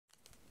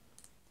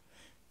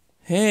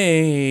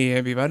Hey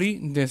everybody,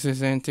 this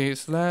is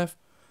Antes Laugh.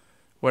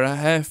 What I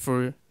have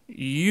for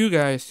you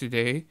guys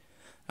today,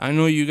 I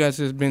know you guys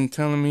have been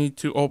telling me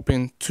to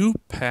open 2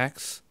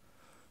 packs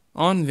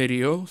on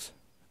videos.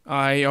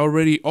 I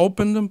already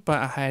opened them, but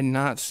I had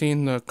not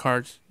seen the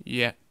cards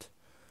yet.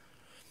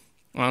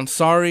 I'm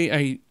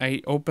sorry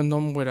I opened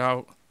them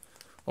without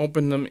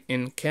opening them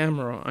in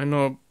camera. I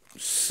know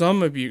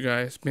some of you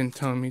guys been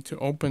telling me to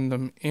open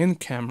them in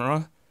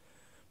camera.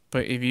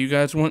 But if you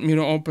guys want me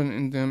to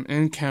open them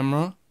in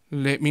camera,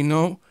 let me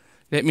know.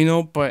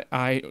 But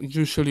I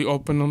usually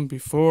open them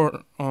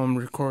before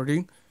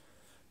recording.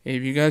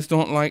 If you guys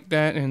don't like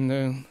that,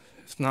 and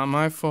it's not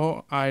my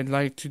fault, I'd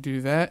like to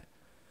do that.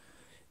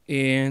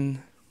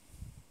 And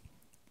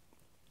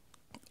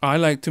I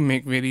like to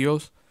make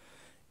videos.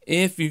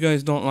 If you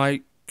guys don't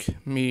like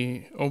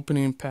me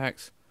opening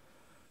packs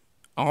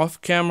off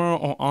camera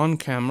or on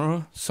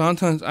camera,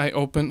 sometimes I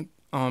open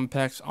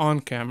packs on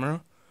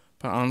camera.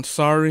 But I'm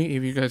sorry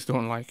if you guys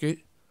don't like it.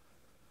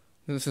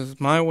 This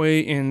is my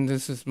way and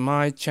this is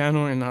my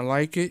channel and I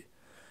like it.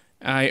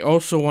 I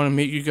also want to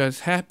make you guys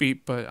happy,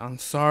 but I'm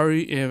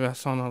sorry if I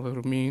sound a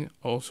little mean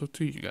also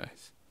to you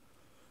guys.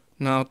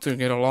 Now to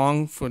get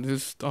along for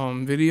this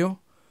video,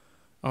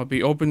 I'll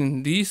be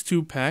opening these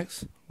 2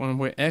 packs. One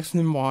with X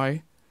and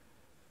Y,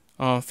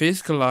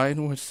 Phase Collide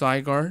with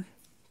Zygarde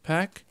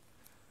pack.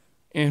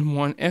 And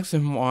one X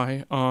and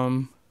Y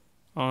on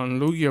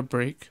Lugia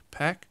Break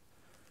pack.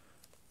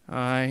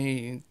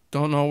 I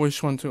don't know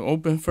which one to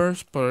open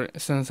first,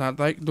 but since I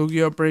like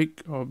Lugia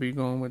Break, I'll be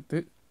going with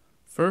it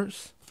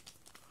first.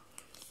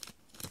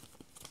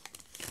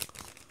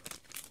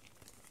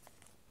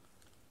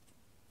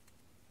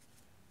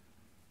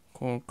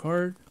 Cold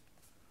card.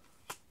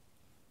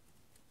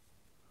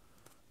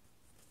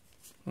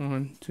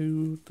 1,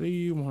 2,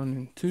 3, 1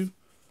 and 2.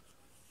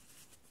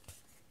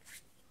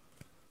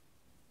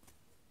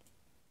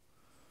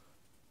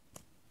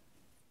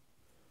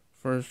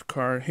 First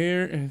card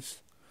here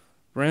is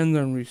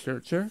Random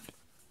Researcher,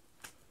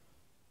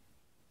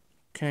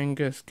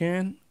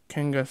 Kangaskhan,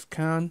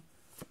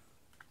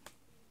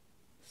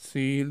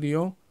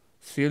 Celio,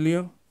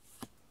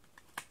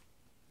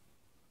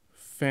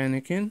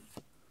 Fennekin,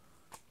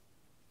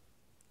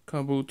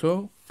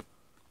 Kabuto,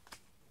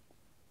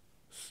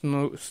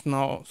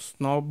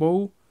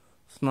 Snowball,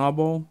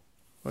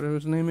 whatever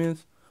his name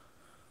is,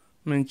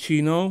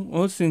 Minccino,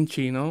 or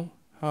Cinccino,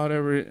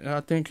 however,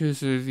 I think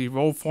his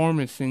evolved form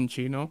is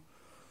Cinccino.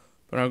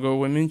 But I'll go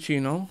with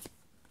Minccino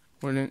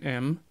with an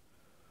M.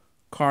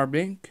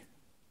 Carbink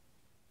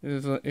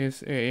is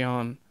a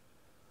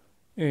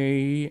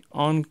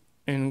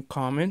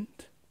uncommon.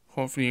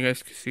 Hopefully you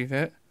guys can see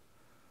that.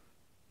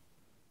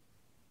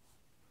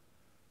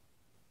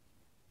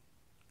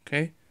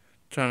 Okay,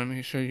 trying to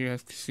make sure you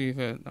guys can see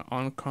the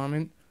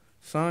uncommon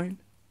sign.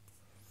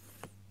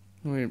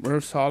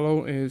 Reverse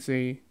Hollow is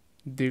a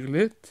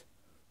Diglett,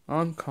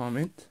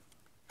 uncommon.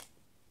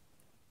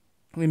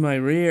 And my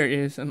rare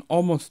is an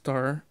Almost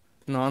Star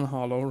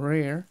non-hollow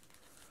rare.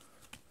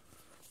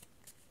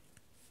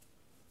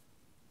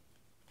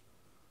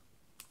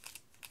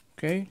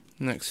 Okay,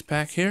 next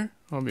pack here.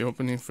 I'll be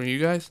opening for you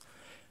guys.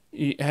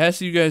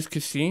 As you guys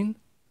can see,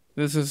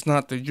 this is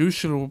not the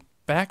usual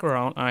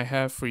background I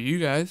have for you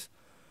guys.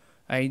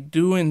 I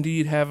do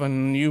indeed have a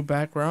new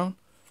background.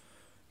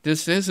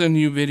 This is a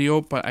new video,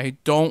 but I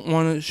don't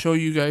want to show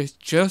you guys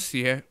just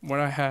yet what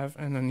I have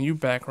in a new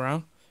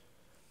background.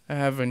 I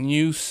have a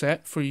new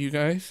set for you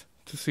guys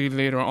to see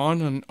later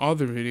on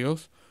other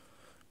videos.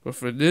 But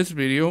for this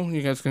video,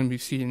 you guys are going to be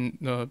seeing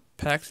the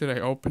packs that I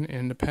opened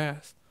in the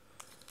past.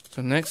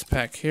 So next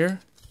pack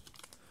here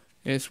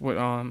is with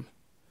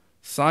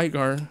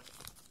Zygarde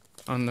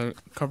on the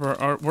cover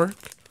artwork.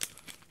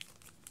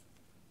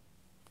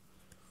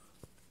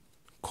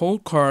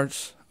 Cold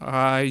cards,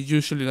 I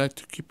usually like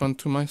to keep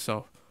unto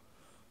myself.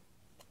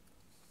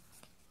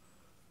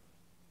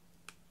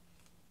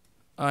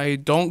 I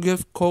don't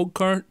give cold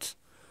cards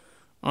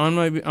on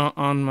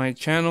my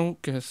channel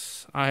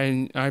because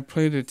I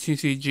play the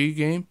TCG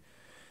game.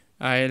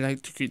 I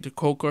like to keep the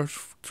cold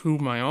cards to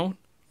my own.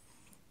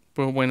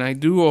 But when I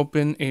do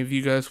open, if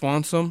you guys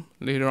want some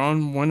later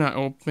on, when I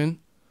open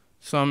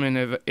some,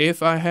 and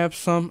if I have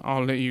some,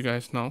 I'll let you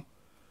guys know.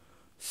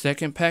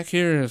 Second pack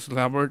here is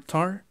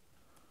Larvitar,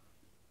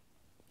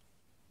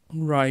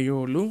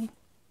 Riolu.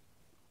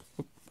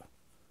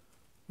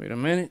 Wait a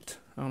minute.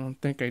 I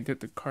don't think I did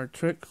the card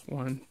trick.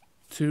 1,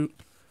 2,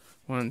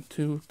 1,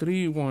 2,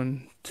 3,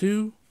 1,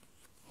 2.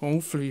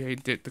 Hopefully I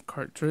did the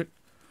card trick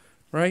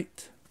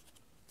right.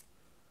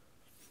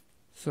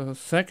 So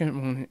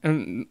second one,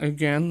 and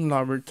again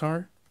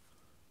Larvitar,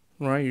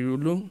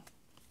 Riolu.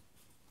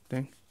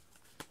 Then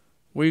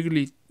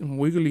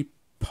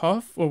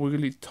Wigglypuff or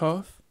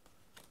Wigglytuff,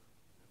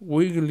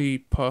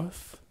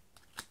 Wigglypuff,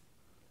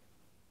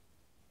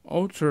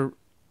 Ultra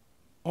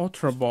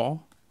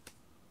Ball.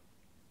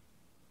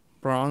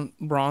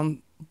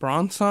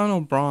 Bronzong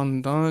or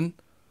Brondon.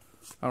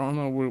 I don't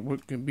know what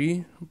it could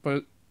be,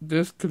 but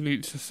this could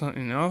lead to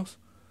something else.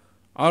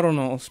 I don't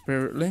know,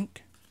 Spirit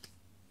Link.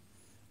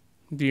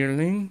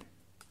 Deerling.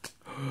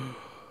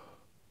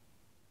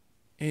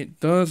 It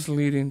does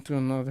lead into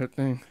another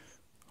thing.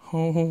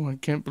 Oh, I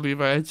can't believe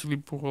I actually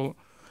pulled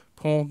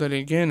it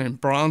again.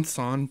 And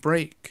Bronzong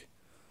Break.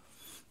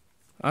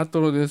 I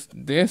thought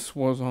this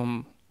was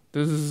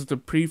this is the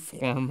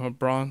pre-form of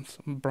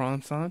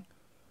Bronzong.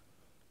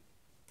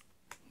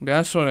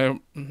 That's what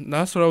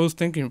I was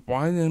thinking.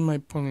 Why am I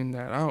pulling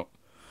that out?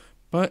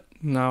 But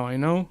now I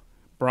know.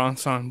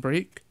 Bronzong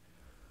Break.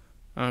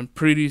 I'm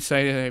pretty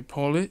excited I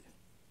pulled it.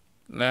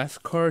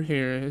 Last card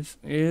here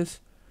is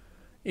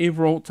a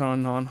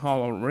Rotom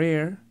non-holo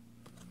rare.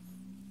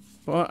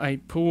 But I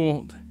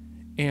pulled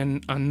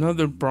in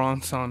another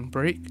Bronzong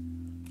Break.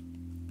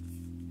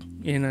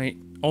 And I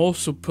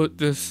also put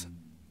this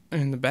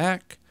in the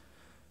back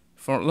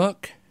for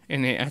luck.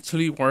 And it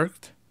actually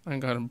worked. I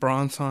got a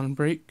Bronzong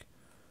Break.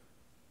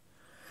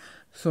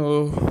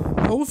 So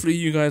hopefully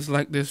you guys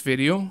like this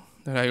video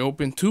that I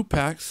opened 2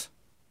 packs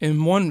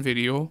in one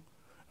video.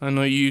 I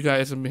know you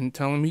guys have been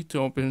telling me to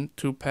open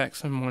 2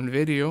 packs in one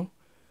video,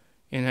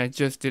 and I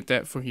just did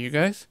that for you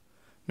guys.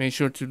 Make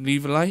sure to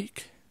leave a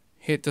like,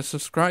 hit the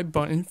subscribe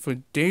button for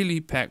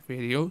daily pack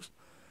videos,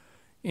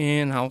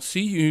 and I'll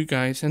see you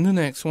guys in the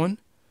next one.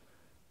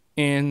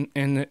 And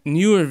the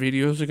newer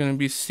videos are going to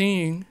be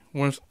seeing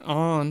what's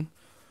on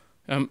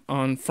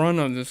front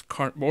of this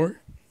cardboard.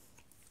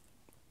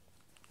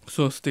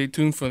 So stay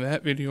tuned for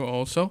that video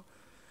also.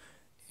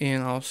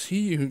 And I'll see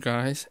you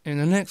guys in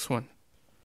the next one.